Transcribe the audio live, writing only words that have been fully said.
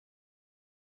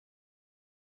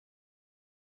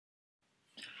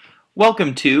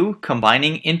Welcome to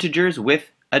Combining Integers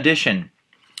with Addition.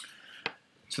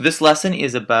 So this lesson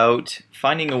is about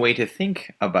finding a way to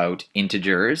think about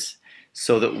integers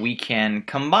so that we can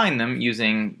combine them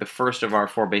using the first of our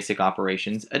four basic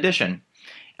operations, addition.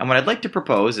 And what I'd like to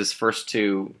propose is first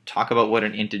to talk about what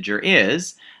an integer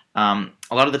is. A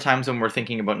lot of the times when we're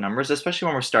thinking about numbers, especially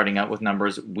when we're starting out with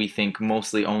numbers, we think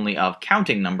mostly only of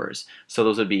counting numbers. So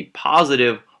those would be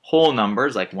positive whole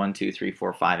numbers like 1, 2, 3,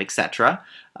 4, 5, etc.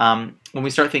 When we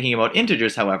start thinking about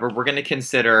integers, however, we're going to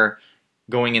consider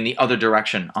going in the other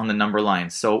direction on the number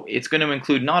line. So it's going to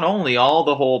include not only all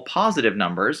the whole positive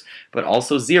numbers, but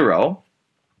also 0,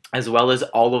 as well as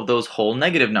all of those whole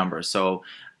negative numbers. So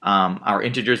our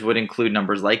integers would include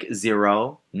numbers like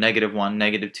 0, -1,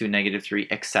 -2, -3,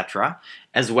 etc.,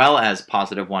 as well as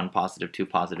 +1, +2,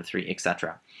 +3,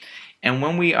 etc. And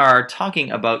when we are talking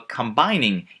about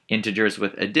combining integers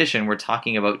with addition, we're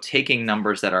talking about taking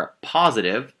numbers that are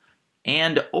positive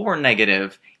and or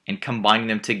negative and combining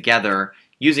them together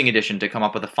using addition to come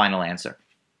up with a final answer.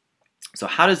 So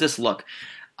how does this look?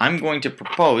 I'm going to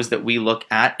propose that we look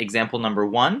at example number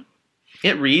 1.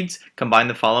 It reads, combine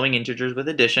the following integers with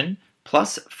addition,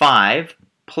 +5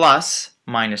 plus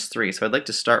 -3. So I'd like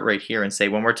to start right here and say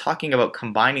when we're talking about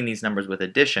combining these numbers with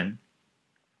addition,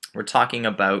 we're talking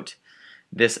about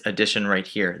this addition right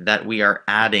here, that we are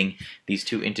adding these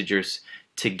two integers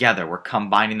together. We're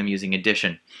combining them using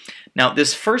addition. Now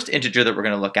this first integer that we're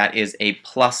going to look at is a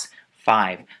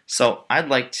 +5. So I'd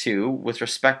like to, with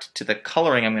respect to the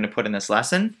coloring I'm going to put in this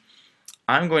lesson,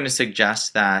 I'm going to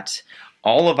suggest that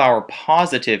all of our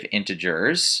positive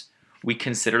integers we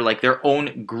consider like their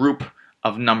own group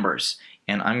of numbers.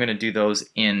 And I'm going to do those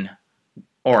in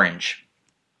orange.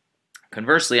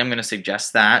 Conversely, I'm going to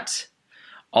suggest that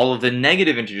all of the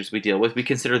negative integers we deal with, we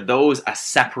consider those a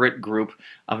separate group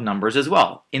of numbers as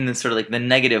well, in the sort of like the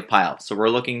negative pile. So we're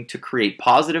looking to create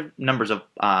positive numbers of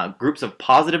groups of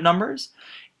positive numbers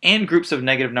and groups of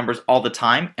negative numbers all the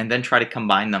time, and then try to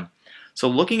combine them. So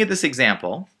looking at this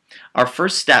example, our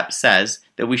first step says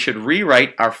that we should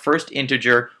rewrite our first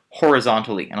integer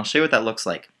horizontally, and I'll show you what that looks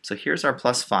like. So here's our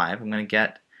 +5. I'm going to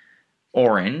get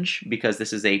orange because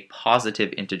this is a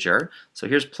positive integer. So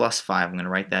here's +5. I'm going to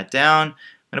write that down.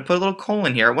 I'm going to put a little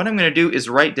colon here. What I'm going to do is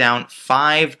write down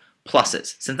 5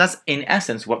 pluses, since that's in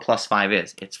essence what +5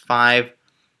 is. It's 5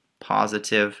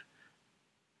 positive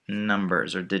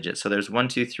numbers or digits. So there's 1,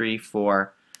 2, 3,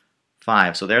 4,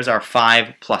 5. So there's our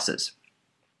 5 pluses.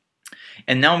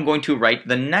 And now I'm going to write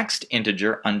the next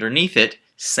integer underneath it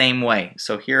same way.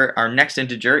 So here our next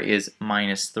integer is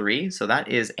 -3. So that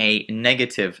is a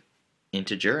negative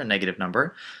integer, a negative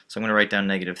number. So I'm going to write down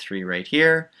 -3 right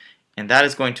here. And that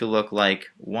is going to look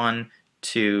like 1,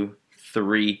 2,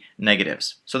 3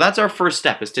 negatives. So that's our first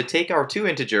step, is to take our two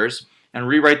integers and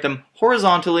rewrite them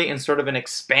horizontally in sort of an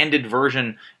expanded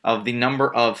version of the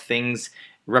number of things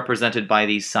represented by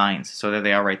these signs. So there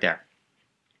they are right there.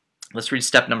 Let's read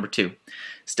step number 2.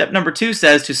 Step number 2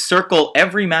 says to circle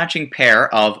every matching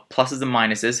pair of pluses and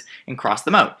minuses and cross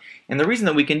them out. And the reason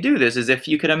that we can do this is if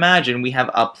you could imagine we have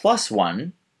a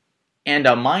 +1 and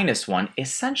a -1,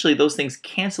 essentially those things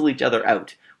cancel each other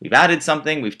out. We've added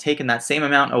something, we've taken that same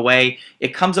amount away,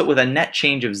 it comes up with a net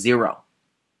change of 0.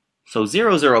 So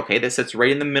zeros are okay, that sits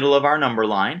right in the middle of our number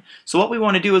line. So what we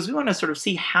want to do is we want to sort of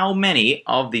see how many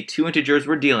of the two integers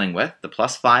we're dealing with, the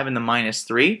 +5 and the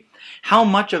 -3, how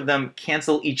much of them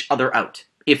cancel each other out,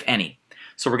 if any.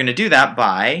 So we're going to do that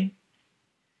by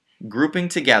grouping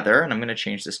together, and I'm going to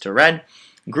change this to red,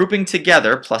 grouping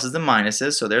together pluses and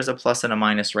minuses, so there's a plus and a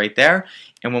minus right there,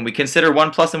 and when we consider one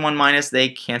plus and one minus, they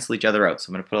cancel each other out, so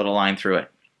I'm going to put a little line through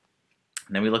it.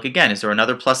 And then we look again, is there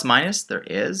another plus minus? There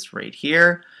is, right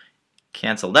here,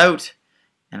 canceled out,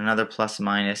 and another plus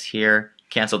minus here,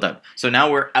 canceled out. So now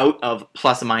we're out of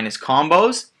plus and minus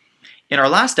combos. In our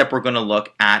last step, we're going to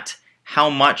look at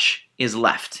how much is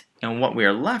left, and what we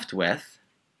are left with,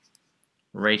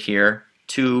 right here,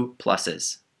 2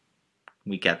 pluses.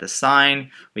 We get the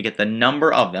sign, we get the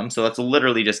number of them, so that's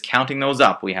literally just counting those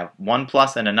up. We have 1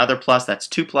 plus and another plus, that's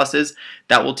 2 pluses.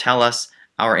 That will tell us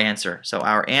our answer. So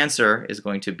our answer is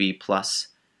going to be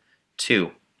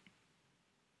 +2.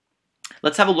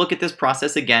 Let's have a look at this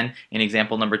process again in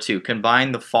example number 2.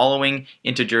 Combine the following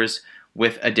integers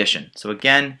with addition. So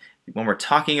again, when we're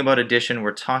talking about addition,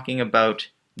 we're talking about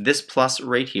this plus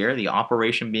right here, the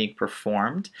operation being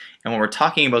performed. And when we're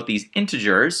talking about these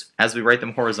integers, as we write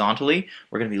them horizontally,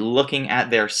 we're going to be looking at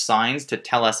their signs to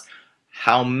tell us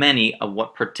how many of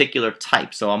what particular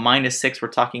type. So a -6, we're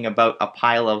talking about a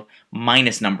pile of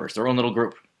minus numbers, their own little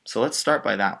group. So let's start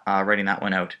by that, writing that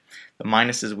one out. The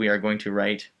minuses we are going to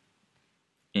write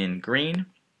in green.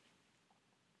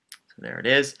 There it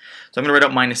is. So I'm going to write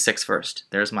out minus 6 first.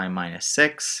 There's my minus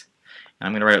 6. And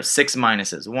I'm going to write out 6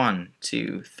 minuses. 1,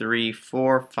 2, 3,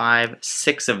 4, 5,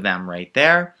 6 of them right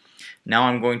there. Now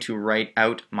I'm going to write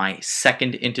out my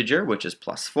second integer, which is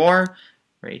plus 4,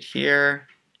 right here.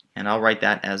 And I'll write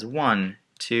that as 1,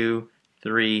 2,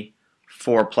 3,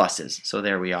 4 pluses. So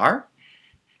there we are.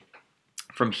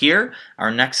 From here, our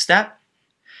next step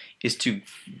is to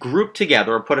group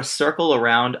together or put a circle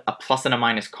around a plus and a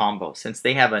minus combo. Since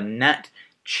they have a net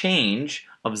change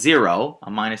of 0,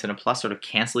 a minus and a plus sort of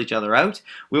cancel each other out,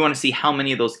 we want to see how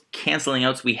many of those canceling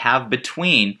outs we have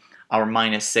between our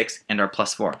minus 6 and our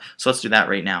plus 4. So let's do that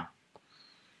right now.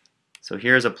 So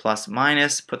here's a plus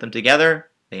minus, put them together,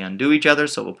 they undo each other,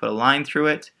 so we'll put a line through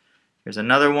it. Here's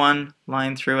another one,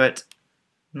 line through it,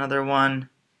 another one,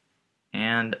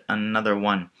 and another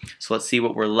one. So let's see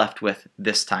what we're left with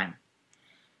this time.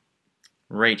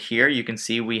 Right here you can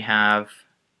see we have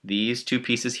these two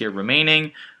pieces here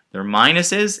remaining. They're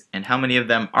minuses, and how many of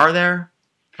them are there?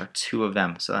 There are 2 of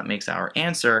them. So that makes our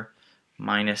answer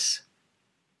minus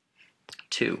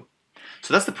 2.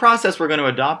 So that's the process we're going to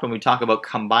adopt when we talk about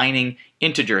combining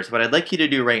integers. What I'd like you to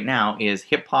do right now is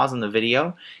hit pause on the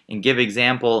video and give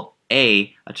example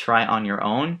A a try on your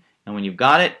own. And when you've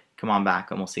got it, come on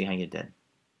back and we'll see how you did.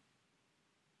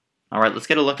 Alright, let's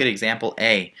get a look at example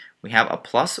A. We have a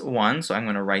plus 1, so I'm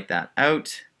going to write that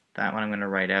out. That one I'm going to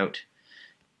write out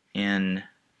in,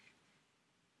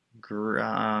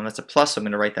 that's a plus, so I'm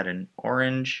going to write that in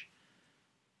orange.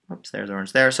 Oops, there's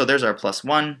orange there. So there's our plus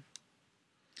 1.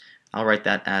 I'll write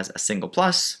that as a single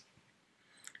plus.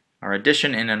 Our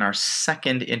addition and then our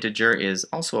second integer is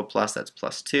also a plus, that's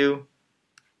plus 2.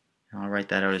 I'll write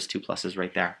that out as 2 pluses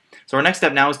right there. So our next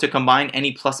step now is to combine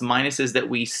any plus minuses that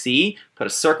we see, put a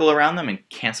circle around them and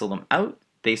cancel them out.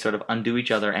 They sort of undo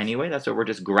each other anyway. That's what we're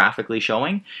just graphically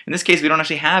showing. In this case, we don't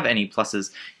actually have any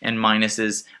pluses and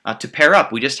minuses to pair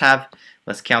up. We just have,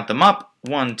 let's count them up,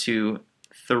 1, 2,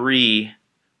 3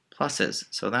 pluses.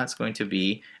 So that's going to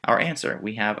be our answer.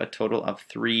 We have a total of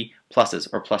 3 pluses,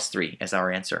 or plus 3 as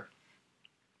our answer.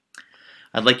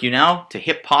 I'd like you now to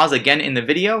hit pause again in the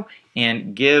video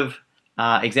and give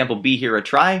example B here a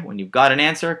try. When you've got an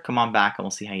answer, come on back and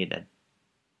we'll see how you did.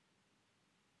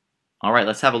 Alright,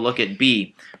 let's have a look at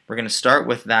B. We're going to start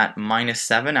with that minus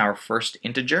 7, our first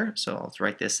integer. So let's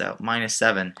write this out. Minus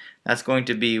 7. That's going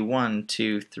to be 1,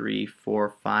 2, 3,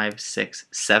 4, 5, 6,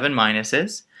 7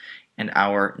 minuses. And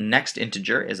our next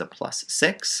integer is a plus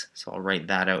 6. So I'll write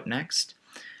that out next.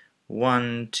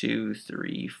 1, 2,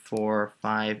 3, 4,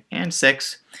 5, and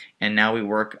 6. And now we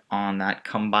work on that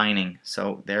combining.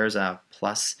 So there's a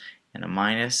plus and a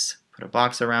minus. Put a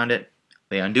box around it.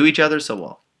 They undo each other, so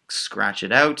we'll scratch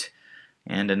it out.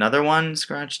 And another one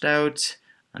scratched out.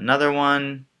 Another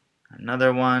one.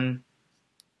 Another one.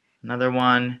 Another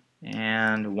one.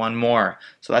 And one more.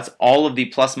 So that's all of the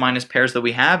plus minus pairs that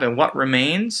we have. And what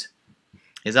remains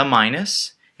is a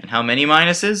minus. And how many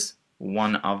minuses?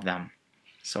 1 of them.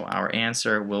 So our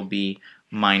answer will be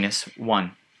minus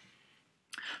 1.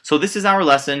 So this is our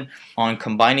lesson on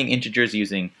combining integers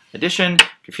using addition.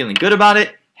 If you're feeling good about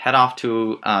it, head off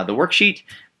to the worksheet,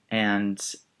 and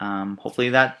hopefully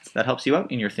that helps you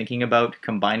out in your thinking about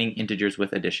combining integers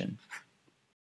with addition.